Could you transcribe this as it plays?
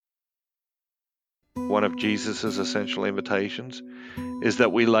one of Jesus's essential invitations is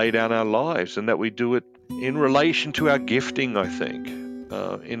that we lay down our lives and that we do it in relation to our gifting, I think,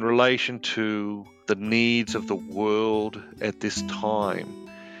 in relation to the needs of the world at this time.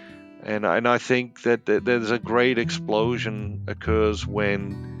 And I think that there's a great explosion occurs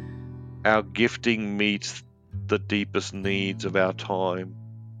when our gifting meets the deepest needs of our time.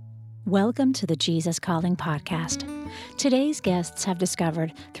 Welcome to the Jesus Calling Podcast. Today's guests have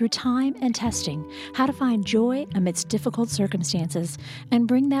discovered, through time and testing, how to find joy amidst difficult circumstances and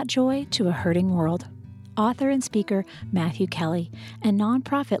bring that joy to a hurting world. Author and speaker Matthew Kelly and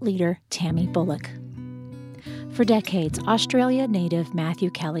nonprofit leader Tammy Bullock. For decades, Australia native Matthew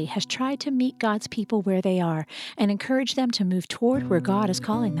Kelly has tried to meet God's people where they are and encourage them to move toward where God is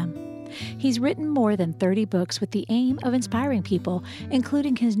calling them. He's written more than 30 books with the aim of inspiring people,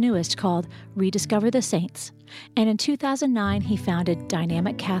 including his newest called Rediscover the Saints. And in 2009, he founded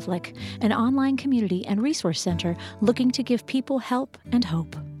Dynamic Catholic, an online community and resource center looking to give people help and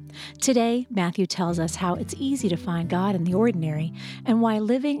hope. Today, Matthew tells us how it's easy to find God in the ordinary and why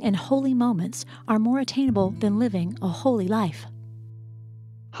living in holy moments are more attainable than living a holy life.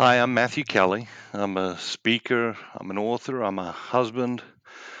 Hi, I'm Matthew Kelly. I'm a speaker, I'm an author, I'm a husband.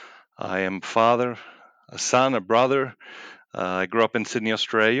 I am a father, a son, a brother. I grew up in Sydney,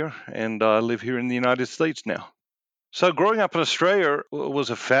 Australia, and I live here in the United States now. So growing up in Australia was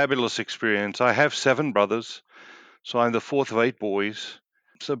a fabulous experience. I have 7 brothers, so I'm the fourth of 8 boys.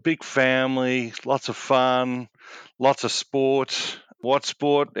 It's a big family, lots of fun, lots of sports. What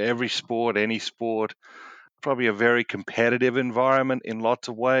sport? Every sport, any sport. Probably a very competitive environment in lots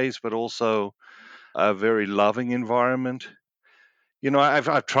of ways, but also a very loving environment. You know,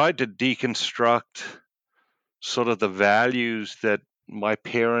 I've tried to deconstruct sort of the values that my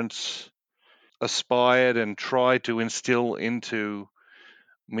parents aspired and tried to instill into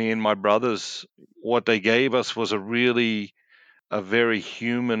me and my brothers. What they gave us was a very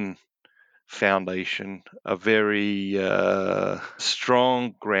human foundation, a very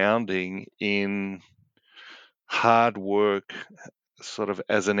strong grounding in hard work, sort of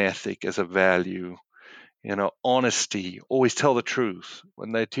as an ethic, as a value. You know, honesty, always tell the truth.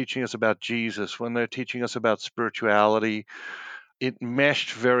 When they're teaching us about Jesus, when they're teaching us about spirituality, it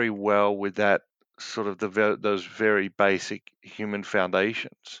meshed very well with that sort of those very basic human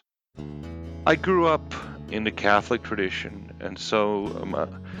foundations. I grew up in the Catholic tradition, and so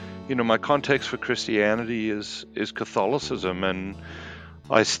my context for Christianity is Catholicism, and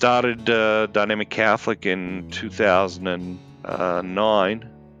I started Dynamic Catholic in 2009,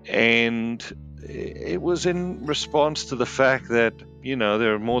 and it was in response to the fact that,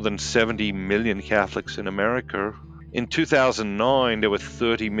 there are more than 70 million Catholics in America. In 2009, there were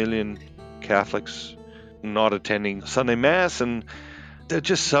 30 million Catholics not attending Sunday Mass, and there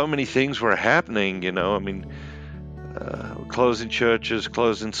just so many things were happening, closing churches,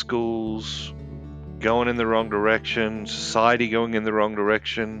 closing schools, going in the wrong direction, society going in the wrong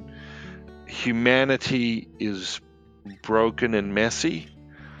direction. Humanity is broken and messy.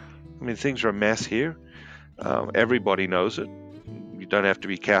 Things are a mess here. Everybody knows it. You don't have to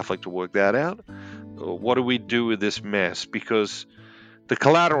be Catholic to work that out. What do we do with this mess? Because the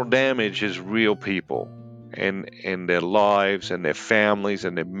collateral damage is real people and their lives and their families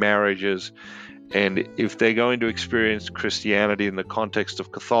and their marriages. And if they're going to experience Christianity in the context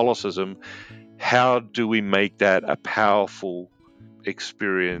of Catholicism, how do we make that a powerful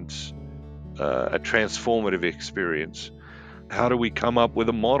experience, a transformative experience? How do we come up with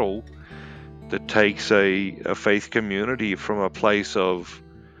a model that takes a faith community from a place of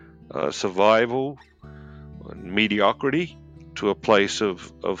survival and mediocrity to a place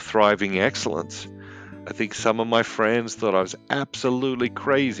of thriving excellence? I think some of my friends thought I was absolutely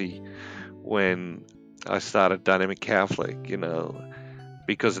crazy when I started Dynamic Catholic,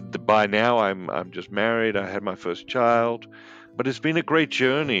 because by now I'm just married. I had my first child, but it's been a great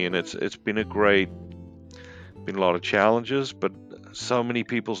journey, and it's been a lot of challenges, but so many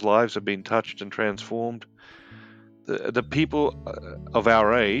people's lives have been touched and transformed. The people of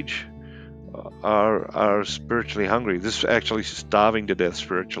our age are spiritually hungry. This is actually starving to death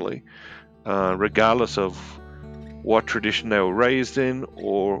spiritually, regardless of what tradition they were raised in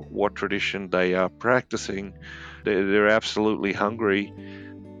or what tradition they are practicing. They're absolutely hungry.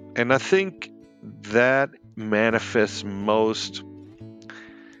 And I think that manifests most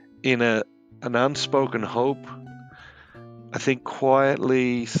in an unspoken hope. I think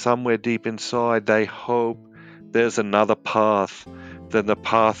quietly, somewhere deep inside, they hope there's another path than the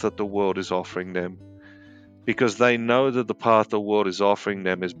path that the world is offering them. Because they know that the path the world is offering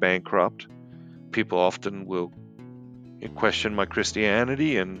them is bankrupt. People often will question my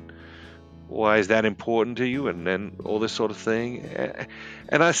Christianity and Why is that important to you? And then all this sort of thing.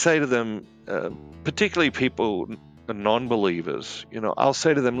 And I say to them, particularly people, non-believers, I'll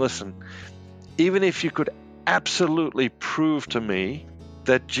say to them, listen, even if you could absolutely prove to me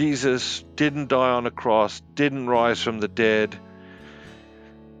that Jesus didn't die on a cross, didn't rise from the dead.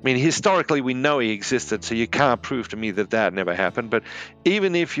 I mean, historically, we know he existed, so you can't prove to me that never happened. But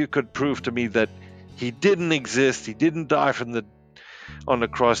even if you could prove to me that he didn't exist, he didn't die on the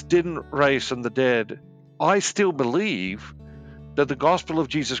cross, didn't rise from the dead, I still believe that the gospel of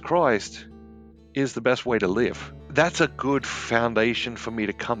Jesus Christ is the best way to live. That's a good foundation for me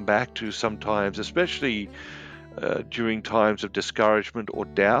to come back to sometimes, especially during times of discouragement or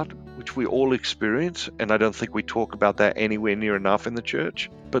doubt, which we all experience, and I don't think we talk about that anywhere near enough in the church.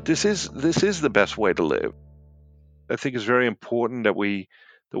 But this is the best way to live. I think it's very important that we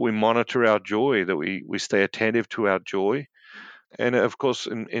monitor our joy, that we stay attentive to our joy. And of course,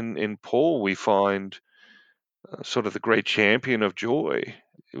 in Paul, we find sort of the great champion of joy,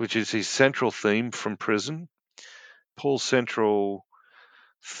 which is his central theme from prison. Paul's central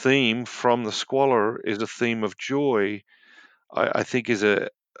theme from the squalor is a theme of joy. I think is a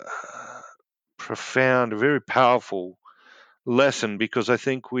profound, very powerful lesson, because I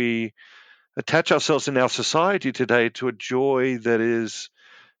think we attach ourselves in our society today to a joy that is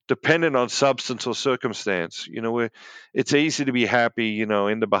dependent on substance or circumstance. It's easy to be happy,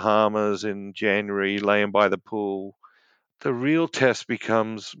 in the Bahamas in January, laying by the pool. The real test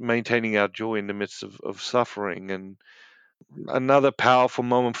becomes maintaining our joy in the midst of suffering. And another powerful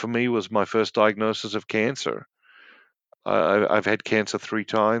moment for me was my first diagnosis of cancer. I've had cancer 3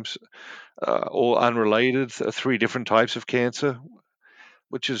 times, all unrelated, 3 different types of cancer,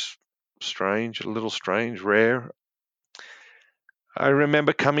 which is strange, a little strange, rare. I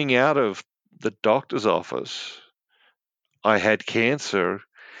remember coming out of the doctor's office. I had cancer,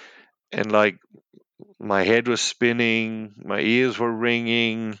 and my head was spinning, my ears were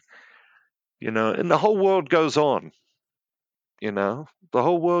ringing, and the whole world goes on. The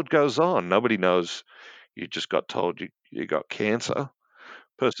whole world goes on. Nobody knows you just got told you got cancer. The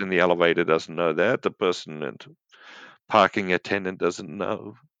person in the elevator doesn't know that. The person and parking attendant doesn't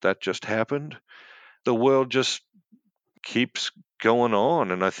know that just happened. The world just keeps going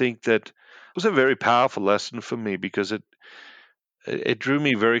on. And I think that was a very powerful lesson for me, because it drew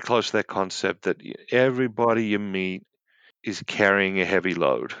me very close to that concept that everybody you meet is carrying a heavy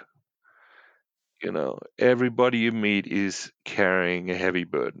load. Everybody you meet is carrying a heavy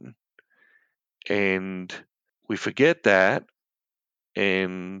burden. And we forget that.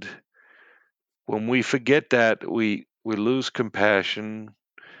 And when we forget that, we lose compassion.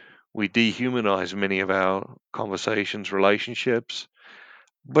 We dehumanize many of our conversations, relationships.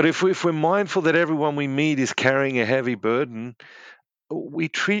 But if we're mindful that everyone we meet is carrying a heavy burden, we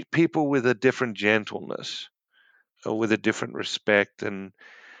treat people with a different gentleness, or with a different respect. And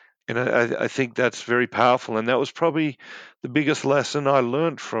I think that's very powerful. And that was probably the biggest lesson I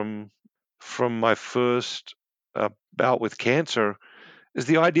learned from my first bout with cancer, is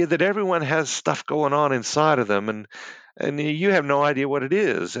the idea that everyone has stuff going on inside of them, and you have no idea what it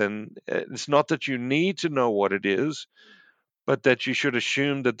is. And it's not that you need to know what it is, but that you should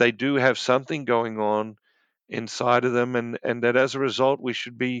assume that they do have something going on inside of them, and that as a result we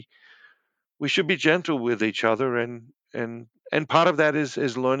should be gentle with each other, and part of that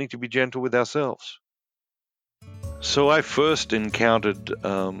is learning to be gentle with ourselves. So I first encountered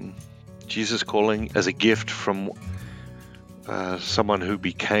Jesus Calling as a gift from someone who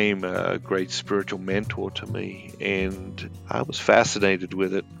became a great spiritual mentor to me, and I was fascinated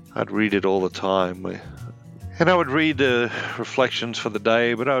with it. I'd read it all the time, and I would read reflections for the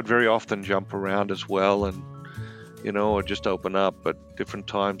day, but I would very often jump around as well, and or just open up at different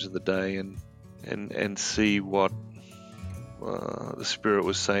times of the day and see what the Spirit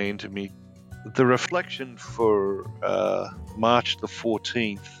was saying to me. The reflection for March the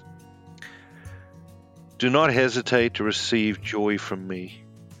 14th: do not hesitate to receive joy from me,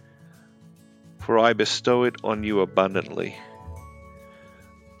 for I bestow it on you abundantly.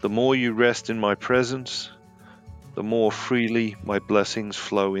 The more you rest in my presence, the more freely my blessings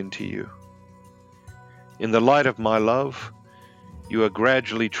flow into you. In the light of my love, you are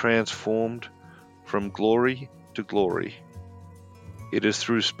gradually transformed from glory to glory. It is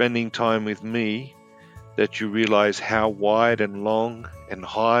through spending time with me that you realize how wide and long and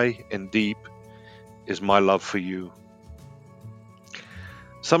high and deep is my love for you.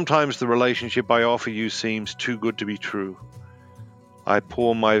 Sometimes the relationship I offer you seems too good to be true. I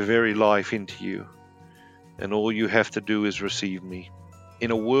pour my very life into you, and all you have to do is receive me. In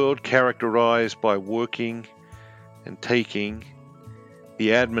a world characterized by working and taking,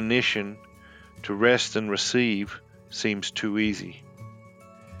 the admonition to rest and receive seems too easy.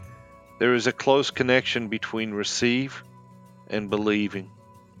 There is a close connection between receive and believing.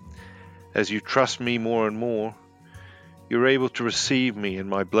 As you trust me more and more, you're able to receive me and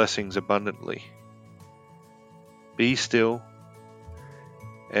my blessings abundantly. Be still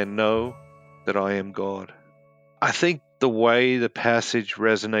and know that I am God. I think the way the passage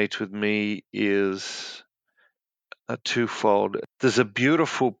resonates with me is a twofold. There's a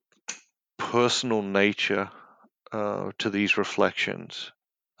beautiful personal nature to these reflections.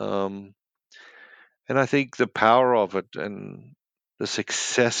 And I think the power of it and the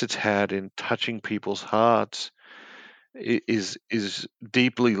success it's had in touching people's hearts is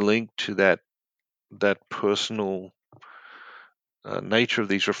deeply linked to that personal nature of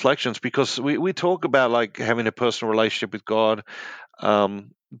these reflections, because we talk about like having a personal relationship with God,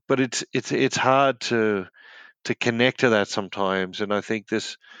 but it's hard to connect to that sometimes, and I think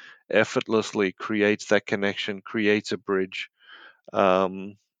this effortlessly creates that connection, creates a bridge.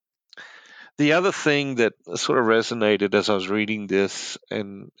 The other thing that sort of resonated as I was reading this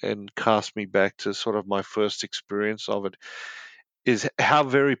and cast me back to sort of my first experience of it is how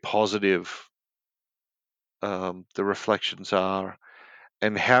very positive the reflections are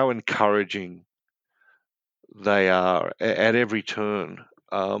and how encouraging they are at every turn.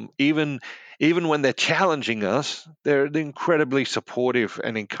 Even when they're challenging us, they're incredibly supportive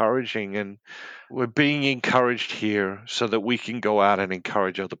and encouraging, and we're being encouraged here so that we can go out and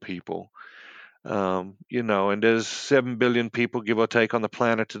encourage other people. And there's 7 billion people, give or take, on the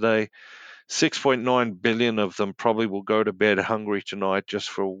planet today. 6.9 billion of them probably will go to bed hungry tonight just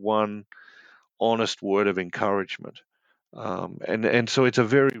for one honest word of encouragement. And so it's a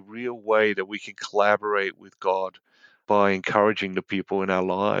very real way that we can collaborate with God by encouraging the people in our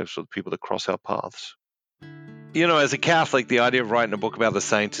lives or the people that cross our paths. As a Catholic, the idea of writing a book about the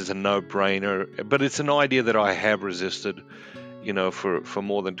saints is a no-brainer, but it's an idea that I have resisted, for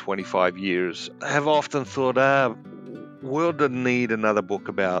more than 25 years. I have often thought, world doesn't need another book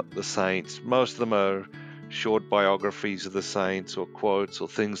about the saints. Most of them are short biographies of the saints or quotes or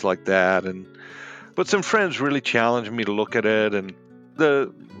things like that. But some friends really challenged me to look at it, and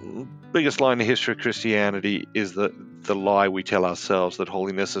the biggest lie in the history of Christianity is the lie we tell ourselves that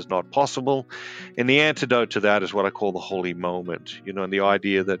holiness is not possible. And the antidote to that is what I call the holy moment, and the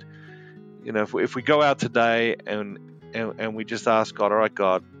idea that, if we go out today and we just ask God, all right,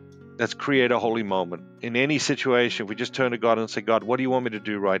 God, let's create a holy moment. In any situation, if we just turn to God and say, God, what do you want me to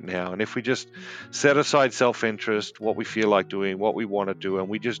do right now? And if we just set aside self-interest, what we feel like doing, what we want to do, and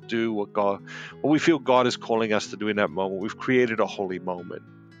we just do what we feel God is calling us to do in that moment, we've created a holy moment.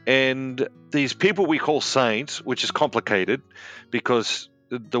 And these people we call saints, which is complicated because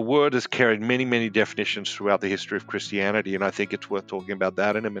the word has carried many, many definitions throughout the history of Christianity, and I think it's worth talking about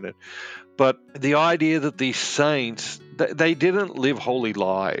that in a minute. But the idea that these saints, they didn't live holy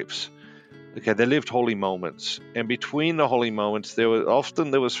lives. Okay, they lived holy moments. And between the holy moments, there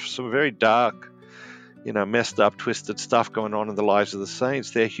was some very dark, messed up, twisted stuff going on in the lives of the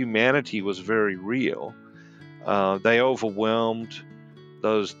saints. Their humanity was very real. They overwhelmed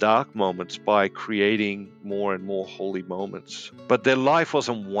those dark moments by creating more and more holy moments. But their life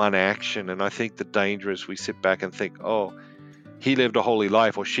wasn't one action, and I think the danger is we sit back and think, oh, he lived a holy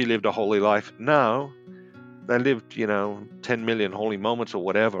life or she lived a holy life. No, they lived, 10 million holy moments or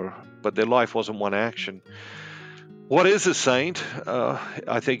whatever, but their life wasn't one action. What is a saint?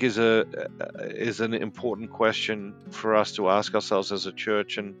 I think is an important question for us to ask ourselves as a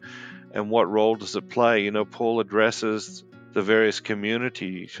church, and what role does it play? Paul addresses the various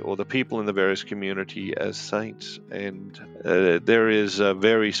communities or the people in the various community as saints, and there is a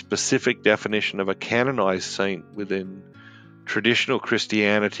very specific definition of a canonized saint within traditional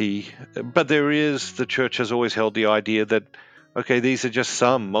Christianity, but the church has always held the idea that, okay, these are just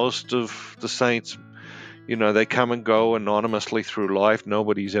some. Most of the saints, they come and go anonymously through life.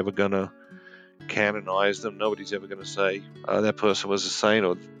 Nobody's ever going to canonize them. Nobody's ever going to say, that person was a saint,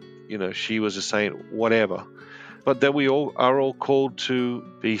 or, she was a saint, whatever. But that we all are all called to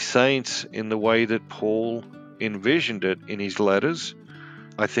be saints in the way that Paul envisioned it in his letters,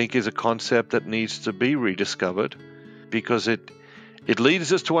 I think is a concept that needs to be rediscovered, because it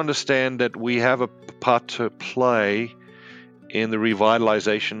leads us to understand that we have a part to play in the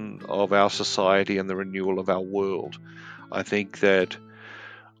revitalization of our society and the renewal of our world. I think that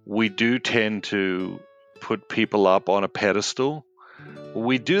we do tend to put people up on a pedestal.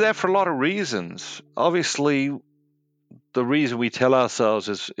 We do that for a lot of reasons. Obviously, the reason we tell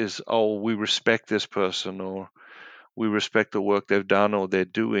ourselves is, oh, we respect this person, or we respect the work they've done or they're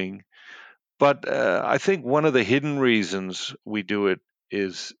doing. But I think one of the hidden reasons we do it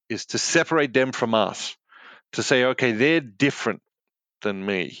is to separate them from us, to say, okay, they're different than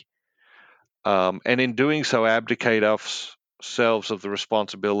me. And in doing so, abdicate ourselves of the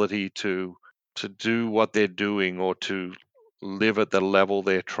responsibility to do what they're doing or to live at the level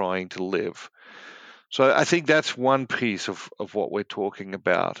they're trying to live. So I think that's one piece of what we're talking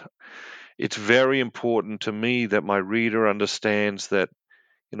about. It's very important to me that my reader understands that,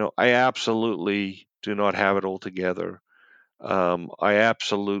 I absolutely do not have it all together. I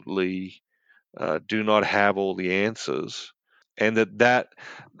absolutely do not have all the answers, and that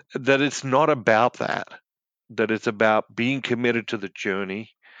it's not about that it's about being committed to the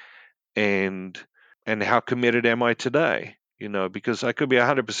journey, and how committed am I today? Because I could be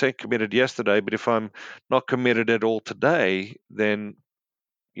 100% committed yesterday, but if I'm not committed at all today, then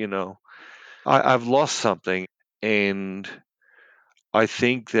I've lost something. And I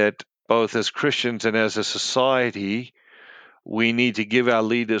think that both as Christians and as a society, we need to give our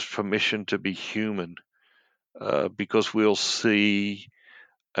leaders permission to be human, because we'll see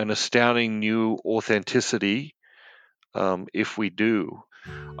an astounding new authenticity if we do.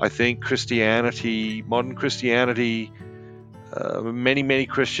 I think Christianity, modern Christianity, many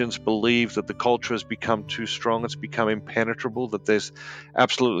Christians believe that the culture has become too strong, it's become impenetrable, that there's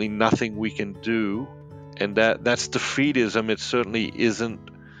absolutely nothing we can do, and that's defeatism. It certainly isn't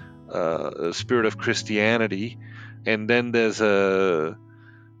a spirit of Christianity. And then there's a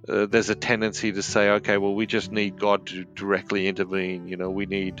tendency to say, okay, well, we just need God to directly intervene. We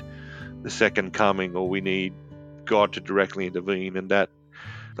need the second coming, or we need God to directly intervene, and that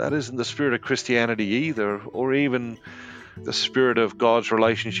isn't the spirit of Christianity either, or even the spirit of God's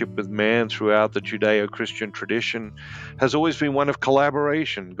relationship with man throughout the Judeo-Christian tradition has always been one of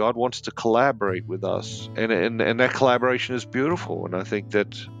collaboration. God wants to collaborate with us, and that collaboration is beautiful. And I think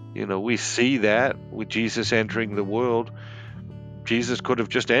that, we see that with Jesus entering the world. Jesus could have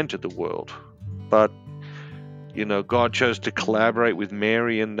just entered the world, but God chose to collaborate with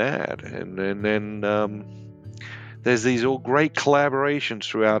Mary in that, and then there's these all great collaborations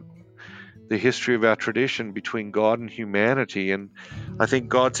throughout the history of our tradition between God and humanity, and I think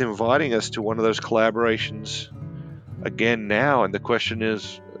God's inviting us to one of those collaborations again now, and the question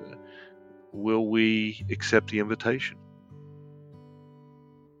is, will we accept the invitation?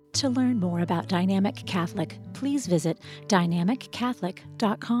 To learn more about Dynamic Catholic, please visit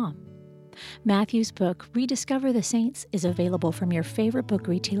dynamiccatholic.com. Matthew's book, Rediscover the Saints, is available from your favorite book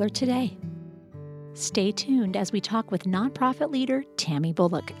retailer today. Stay tuned as we talk with nonprofit leader Tammy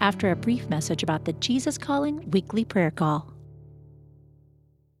Bullock after a brief message about the Jesus Calling Weekly Prayer Call.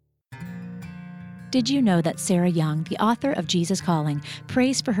 Did you know that Sarah Young, the author of Jesus Calling,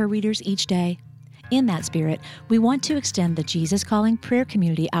 prays for her readers each day? In that spirit, we want to extend the Jesus Calling prayer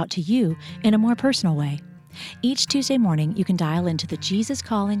community out to you in a more personal way. Each Tuesday morning, you can dial into the Jesus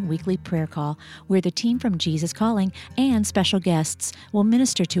Calling Weekly Prayer Call, where the team from Jesus Calling and special guests will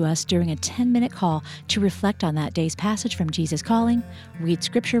minister to us during a 10-minute call to reflect on that day's passage from Jesus Calling, read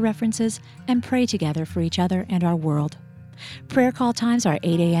scripture references, and pray together for each other and our world. Prayer call times are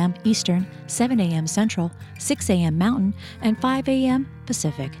 8 a.m. Eastern, 7 a.m. Central, 6 a.m. Mountain, and 5 a.m.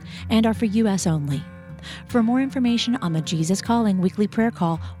 Pacific, and are for U.S. only. For more information on the Jesus Calling Weekly Prayer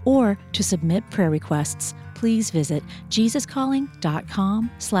Call or to submit prayer requests, please visit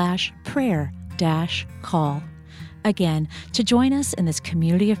jesuscalling.com/prayer-call. Again, to join us in this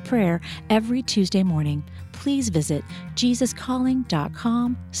community of prayer every Tuesday morning, please visit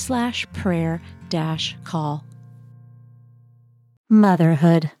jesuscalling.com/prayer-call.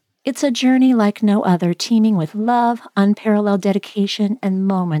 Motherhood. It's a journey like no other, teeming with love, unparalleled dedication, and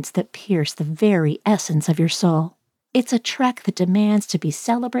moments that pierce the very essence of your soul. It's a trek that demands to be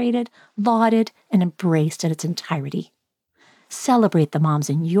celebrated, lauded, and embraced in its entirety. Celebrate the moms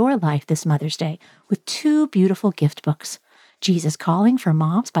in your life this Mother's Day with 2 beautiful gift books, Jesus Calling for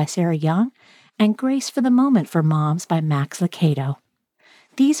Moms by Sarah Young and Grace for the Moment for Moms by Max Lucado.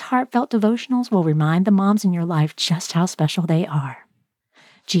 These heartfelt devotionals will remind the moms in your life just how special they are.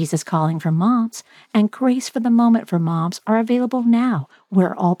 Jesus Calling for Moms and Grace for the Moment for Moms are available now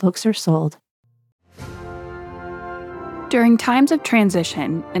where all books are sold. During times of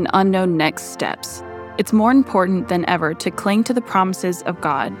transition and unknown next steps, it's more important than ever to cling to the promises of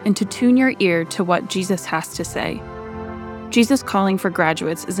God and to tune your ear to what Jesus has to say. Jesus Calling for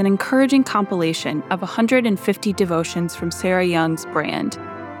Graduates is an encouraging compilation of 150 devotions from Sarah Young's brand.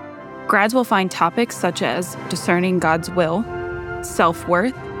 Grads will find topics such as discerning God's will,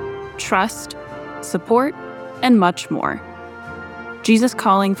 self-worth, trust, support, and much more. Jesus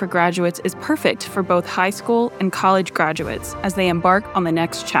Calling for Graduates is perfect for both high school and college graduates as they embark on the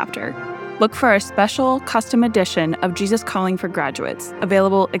next chapter, Look for our special custom edition of Jesus Calling for Graduates,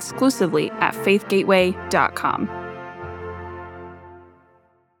 available exclusively at faithgateway.com.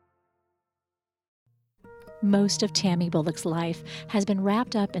 Most of Tammy Bullock's life has been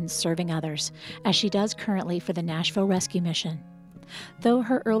wrapped up in serving others, as she does currently for the Nashville Rescue Mission. Though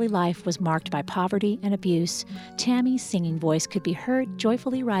her early life was marked by poverty and abuse, Tammy's singing voice could be heard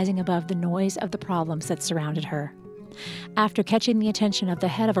joyfully rising above the noise of the problems that surrounded her. After catching the attention of the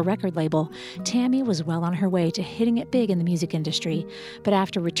head of a record label, Tammy was well on her way to hitting it big in the music industry, but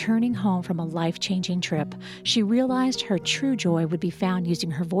after returning home from a life-changing trip, she realized her true joy would be found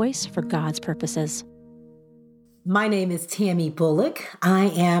using her voice for God's purposes. My name is Tammy Bullock. I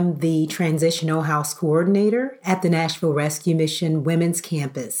am the Transitional House Coordinator at the Nashville Rescue Mission Women's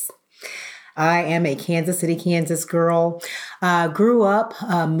Campus. I am a Kansas City, Kansas girl. Grew up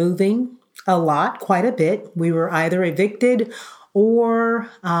moving a lot, quite a bit. We were either evicted or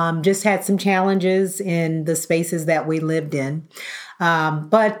just had some challenges in the spaces that we lived in.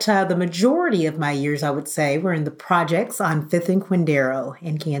 But the majority of my years, I would say, were in the projects on 5th and Quindaro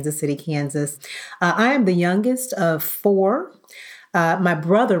in Kansas City, Kansas. I am the youngest of four. My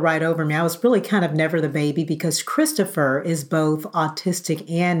brother right over me, I was really kind of never the baby because Christopher is both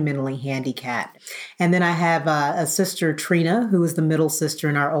autistic and mentally handicapped. And then I have a sister, Trina, who is the middle sister,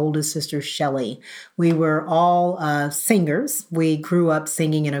 and our oldest sister, Shelly. We were all singers. We grew up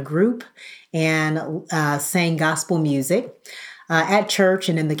singing in a group and sang gospel music at church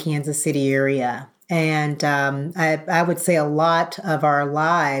and in the Kansas City area. And I would say a lot of our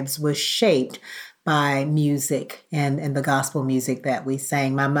lives was shaped by music and the gospel music that we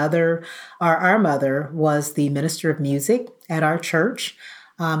sang. My mother, our mother, was the minister of music at our church.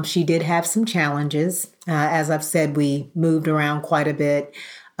 She did have some challenges. As I've said, we moved around quite a bit,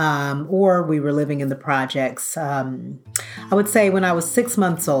 or we were living in the projects. I would say when I was 6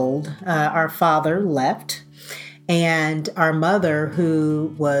 months old, our father left. And our mother,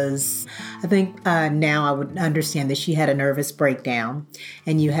 who was, I think now I would understand that she had a nervous breakdown.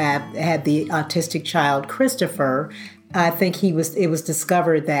 And you had the autistic child, Christopher. I think it was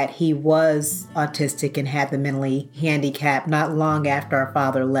discovered that he was autistic and had the mentally handicapped not long after our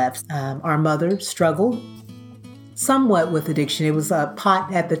father left. Our mother struggled somewhat with addiction. It was a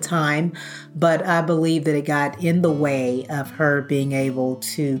pot at the time, but I believe that it got in the way of her being able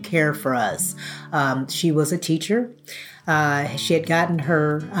to care for us. She was a teacher. She had gotten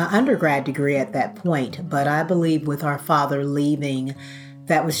her undergrad degree at that point, but I believe with our father leaving,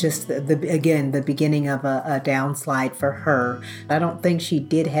 that was just, the beginning of a downslide for her. I don't think she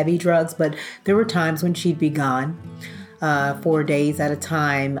did heavy drugs, but there were times when she'd be gone 4 days at a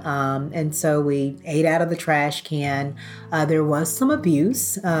time. And so we ate out of the trash can. There was some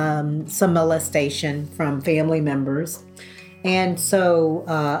abuse, some molestation from family members. And so,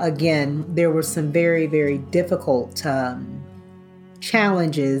 again, there were some very, very difficult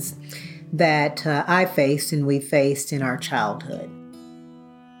challenges that I faced and we faced in our childhood.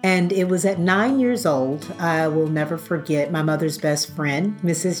 And it was at 9 years old, I will never forget, my mother's best friend,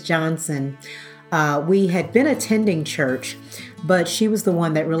 Mrs. Johnson. We had been attending church, but she was the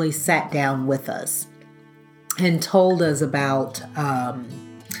one that really sat down with us and told us about,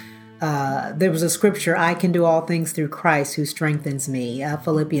 there was a scripture, I can do all things through Christ who strengthens me,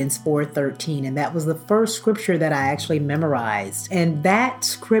 Philippians 4:13. And that was the first scripture that I actually memorized. And that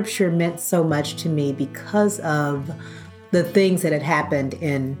scripture meant so much to me because of the things that had happened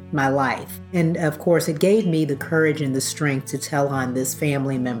in my life. And of course, it gave me the courage and the strength to tell on this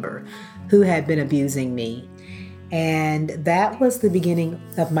family member who had been abusing me. And that was the beginning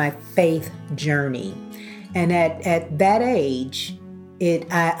of my faith journey. And at that age,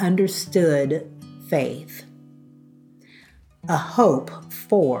 I understood faith, a hope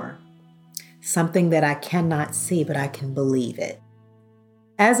for something that I cannot see, but I can believe it.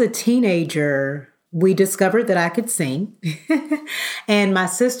 As a teenager, we discovered that I could sing, and my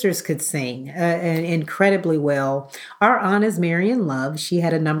sisters could sing incredibly well. Our aunt is Marion Love. She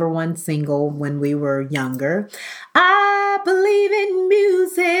had a #1 single when we were younger. I believe in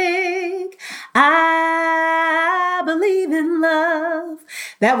music. I believe in love.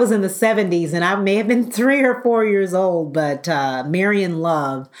 That was in the 70s, and I may have been 3 or 4 years old, but Marion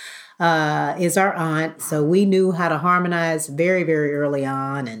Love is our aunt, so we knew how to harmonize very, very early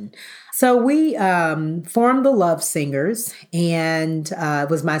on. And so we formed the Love Singers, and it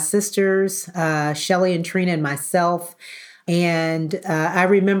was my sisters, Shelly and Trina and myself. And I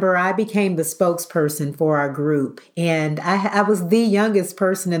remember I became the spokesperson for our group, and I was the youngest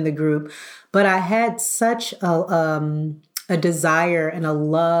person in the group, but I had such a desire and a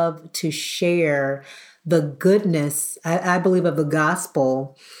love to share the goodness, I believe, of the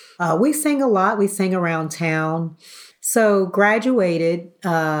gospel We sang a lot. We sang around town. So graduated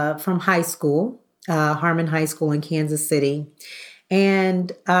from high school, Harmon High School in Kansas City.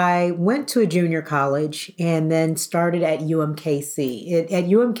 And I went to a junior college and then started at UMKC. At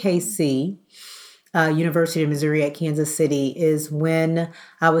UMKC, University of Missouri at Kansas City, is when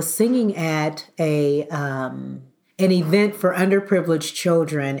I was singing at an event for underprivileged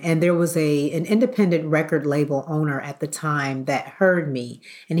children, and there was an independent record label owner at the time that heard me,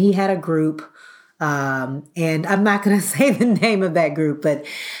 and he had a group. And I'm not going to say the name of that group, but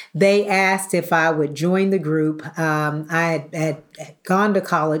they asked if I would join the group. I had gone to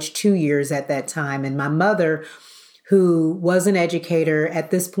college 2 years at that time, and my mother, who was an educator at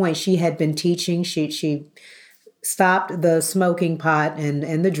this point, she had been teaching. She stopped the smoking pot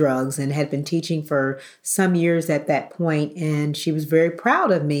and the drugs and had been teaching for some years at that point, and she was very proud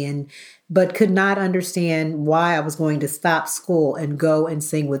of me but could not understand why I was going to stop school and go and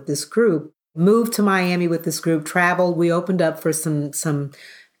sing with this group. Moved to Miami with this group, traveled. We opened up for some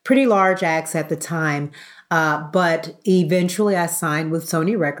pretty large acts at the time. But eventually I signed with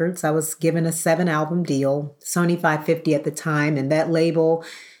Sony Records. I was given a 7-album deal, Sony 550 at the time. And that label,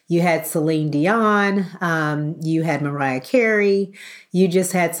 you had Celine Dion, you had Mariah Carey, you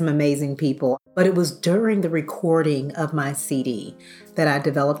just had some amazing people. But it was during the recording of my CD that I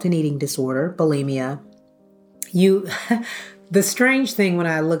developed an eating disorder, bulimia. The strange thing when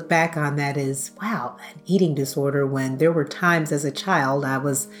I look back on that is, wow, an eating disorder, when there were times as a child I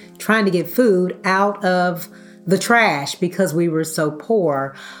was trying to get food out of the trash because we were so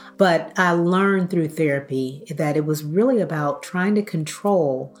poor. But I learned through therapy that it was really about trying to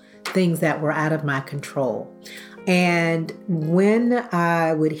control things that were out of my control. And when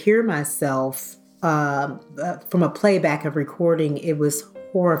I would hear myself from a playback of recording, it was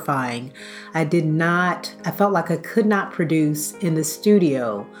horrifying. I felt like I could not produce in the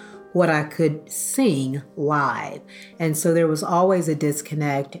studio what I could sing live. And so there was always a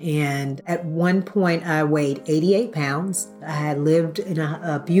disconnect. And at one point I weighed 88 pounds. I had lived in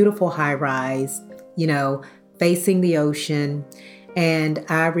a beautiful high rise, facing the ocean. And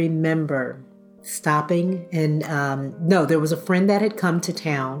I remember stopping and there was a friend that had come to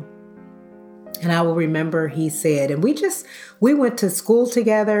town. And I will remember he said, and we went to school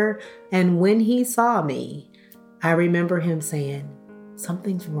together. And when he saw me, I remember him saying,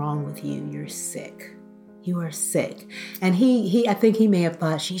 "Something's wrong with you. You're sick. You are sick." And I think he may have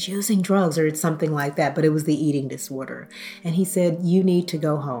thought she's using drugs or it's something like that, but it was the eating disorder. And he said, "You need to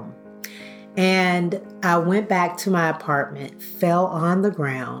go home." And I went back to my apartment, fell on the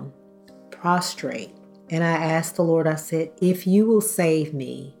ground, prostrate. And I asked the Lord, I said, "If you will save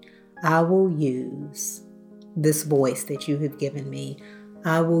me, I will use this voice that you have given me.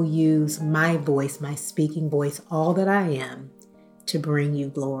 I will use my voice, my speaking voice, all that I am, to bring you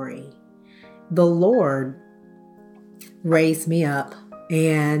glory." The Lord raised me up,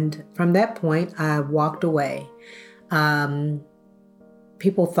 and from that point, I walked away.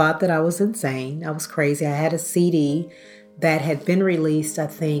 People thought that I was insane. I was crazy. I had a CD that had been released, I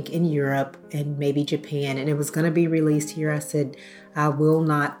think, in Europe and maybe Japan, and it was going to be released here. I said, "I will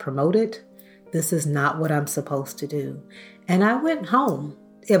not promote it. This is not what I'm supposed to do." And I went home.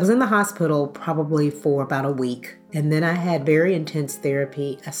 I was in the hospital probably for about a week, and then I had very intense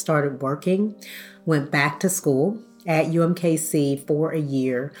therapy. I started working, went back to school at UMKC for a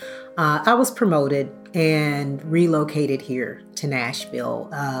year. I was promoted and relocated here to Nashville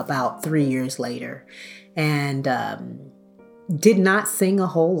about 3 years later, and did not sing a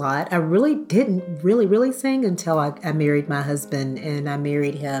whole lot. I really didn't really sing until I married my husband, and I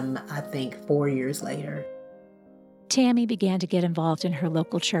married him, I think, 4 years later. Tammy began to get involved in her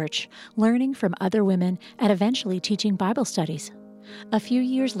local church, learning from other women and eventually teaching Bible studies. A few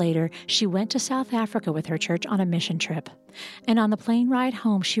years later, she went to South Africa with her church on a mission trip. And on the plane ride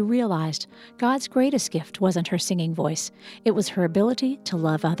home, she realized God's greatest gift wasn't her singing voice. It was her ability to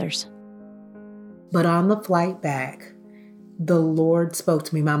love others. But on the flight back, the Lord spoke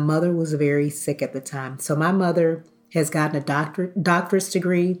to me. My mother was very sick at the time. So my mother has gotten a doctorate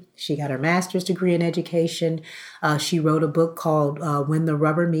degree. She got her master's degree in education. She wrote a book called When the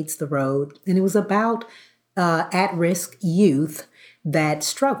Rubber Meets the Road. And it was about at-risk youth that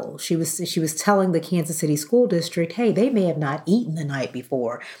struggle. She was telling the Kansas City School District, hey, they may have not eaten the night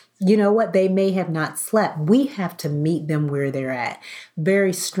before. You know what? They may have not slept. We have to meet them where they're at.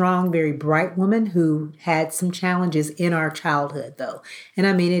 Very strong, very bright woman who had some challenges in our childhood, though. And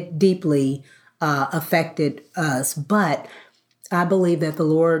I mean, it deeply affected us. But I believe that the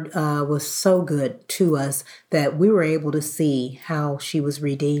Lord was so good to us that we were able to see how she was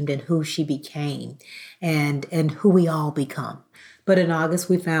redeemed and who she became and who we all become. But in August,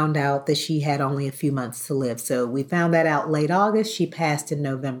 we found out that she had only a few months to live. So we found that out late August. She passed in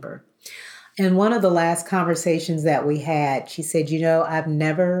November. And one of the last conversations that we had, she said, I've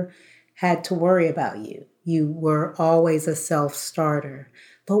never had to worry about you. You were always a self-starter.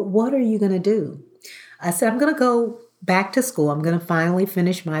 But what are you going to do? I said, I'm going to go back to school. I'm going to finally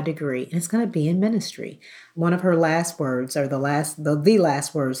finish my degree, and it's going to be in ministry. One of her last words, or the last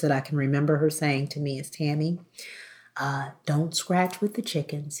words that I can remember her saying to me is, Tammy, don't scratch with the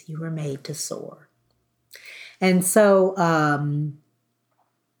chickens. You were made to soar. And so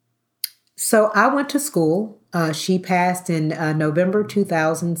I went to school. She passed in November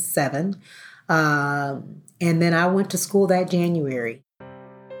 2007. And then I went to school that January.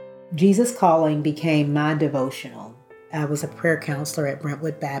 Jesus Calling became my devotional. I was a prayer counselor at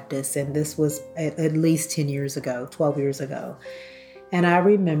Brentwood Baptist, and this was at least 12 years ago. And I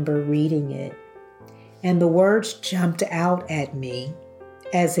remember reading it, and the words jumped out at me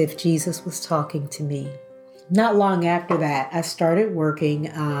as if Jesus was talking to me. Not long after that, I started working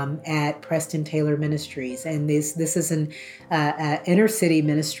at Preston Taylor Ministries, and this is an inner city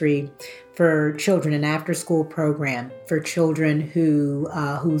ministry for children, an after-school program for children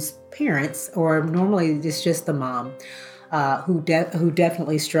whose parents, or normally it's just the mom, who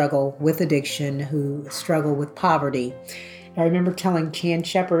definitely struggle with addiction, who struggle with poverty. I remember telling Chan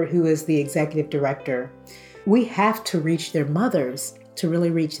Shepard, who is the executive director, we have to reach their mothers to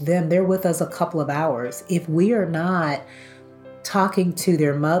really reach them. They're with us a couple of hours. If we are not talking to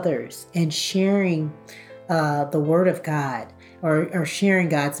their mothers and sharing the word of God or sharing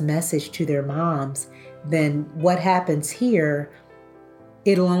God's message to their moms, then what happens here,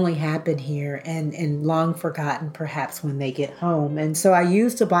 it'll only happen here and long forgotten perhaps when they get home. And so I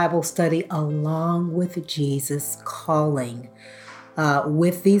used a Bible study along with Jesus Calling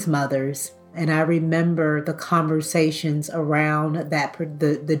with these mothers. And I remember the conversations around that,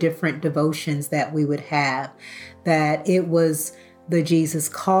 the different devotions that we would have, that it was the Jesus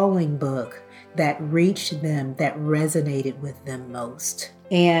Calling book that reached them, that resonated with them most.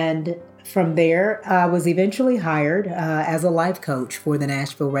 And from there, I was eventually hired as a life coach for the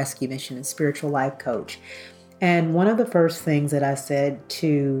Nashville Rescue Mission, a spiritual life coach. And one of the first things that I said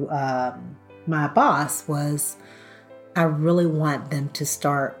to my boss was, I really want them to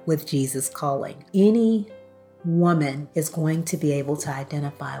start with Jesus Calling. Any woman is going to be able to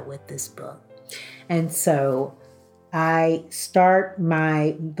identify with this book. And so I start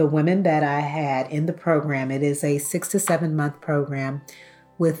the women that I had in the program. It is a 6 to 7 month program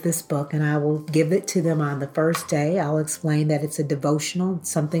with this book, and I will give it to them on the first day. I'll explain that it's a devotional,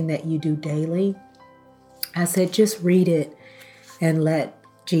 something that you do daily. I said, just read it and let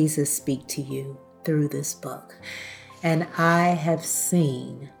Jesus speak to you through this book. And I have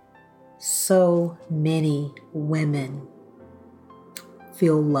seen so many women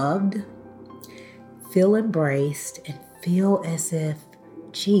feel loved, feel embraced, and feel as if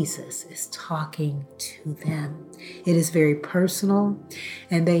Jesus is talking to them. It is very personal,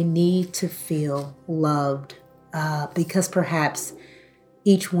 and they need to feel loved because perhaps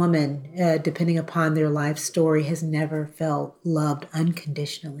each woman, depending upon their life story, has never felt loved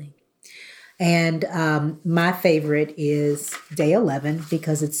unconditionally. And my favorite is day 11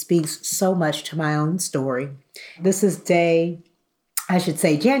 because it speaks so much to my own story. This is January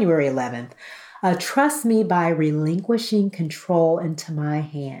 11th. Trust me by relinquishing control into my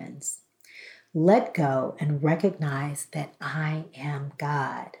hands. Let go and recognize that I am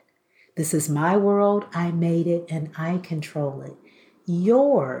God. This is my world. I made it and I control it.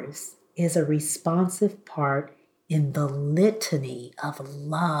 Yours is a responsive part in the litany of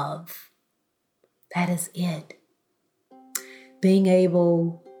love. That is it. Being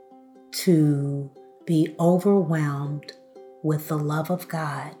able to be overwhelmed with the love of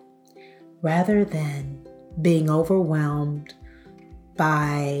God rather than being overwhelmed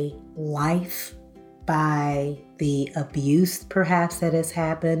by life, by the abuse perhaps that has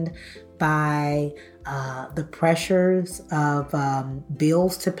happened, by the pressures of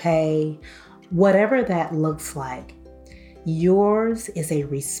bills to pay, whatever that looks like. Yours is a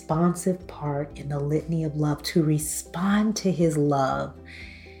responsive part in the litany of love, to respond to his love,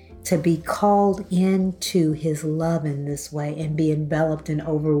 to be called into his love in this way and be enveloped and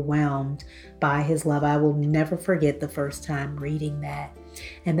overwhelmed by his love. I will never forget the first time reading that.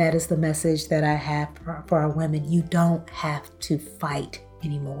 And that is the message that I have for our women. You don't have to fight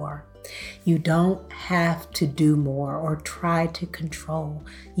anymore. You don't have to do more or try to control.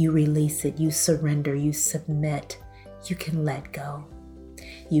 You release it, you surrender, you submit. You can let go.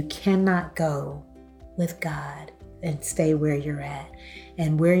 You cannot go with God and stay where you're at.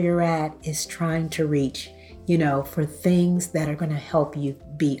 And where you're at is trying to reach for things that are going to help you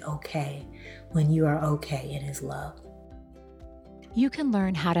be okay when you are okay in His love. You can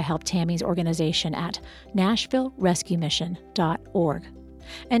learn how to help Tammy's organization at NashvilleRescueMission.org.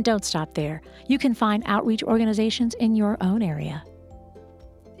 And don't stop there. You can find outreach organizations in your own area.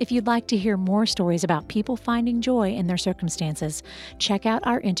 If you'd like to hear more stories about people finding joy in their circumstances, check out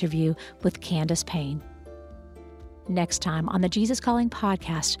our interview with Candace Payne. Next time on the Jesus Calling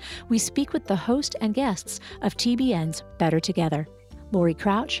podcast, we speak with the host and guests of TBN's Better Together, Lori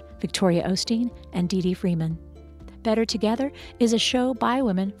Crouch, Victoria Osteen, and Dee Dee Freeman. Better Together is a show by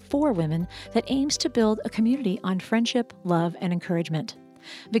women for women that aims to build a community on friendship, love, and encouragement.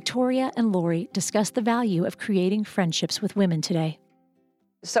 Victoria and Lori discuss the value of creating friendships with women today.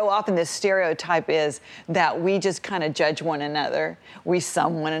 So often this stereotype is that we just kind of judge one another. We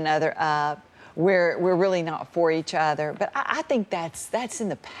sum one another up. We're really not for each other. But I think that's in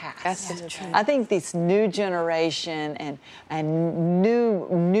the past. That's true. I think this new generation and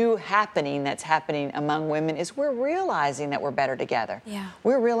new happening that's happening among women is we're realizing that we're better together. Yeah.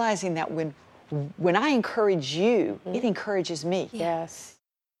 We're realizing that when I encourage you, it encourages me. Yes.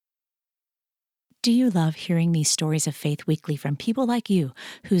 Do you love hearing these stories of faith weekly from people like you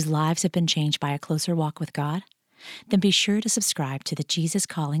whose lives have been changed by a closer walk with God? Then be sure to subscribe to the Jesus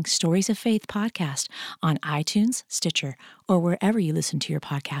Calling Stories of Faith podcast on iTunes, Stitcher, or wherever you listen to your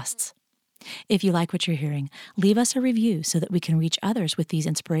podcasts. If you like what you're hearing, leave us a review so that we can reach others with these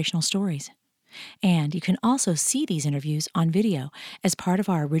inspirational stories. And you can also see these interviews on video as part of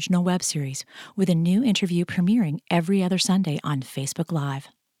our original web series, with a new interview premiering every other Sunday on Facebook Live.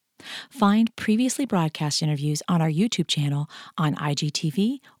 Find previously broadcast interviews on our YouTube channel, on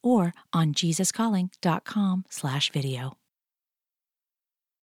IGTV, or on JesusCalling.com/video.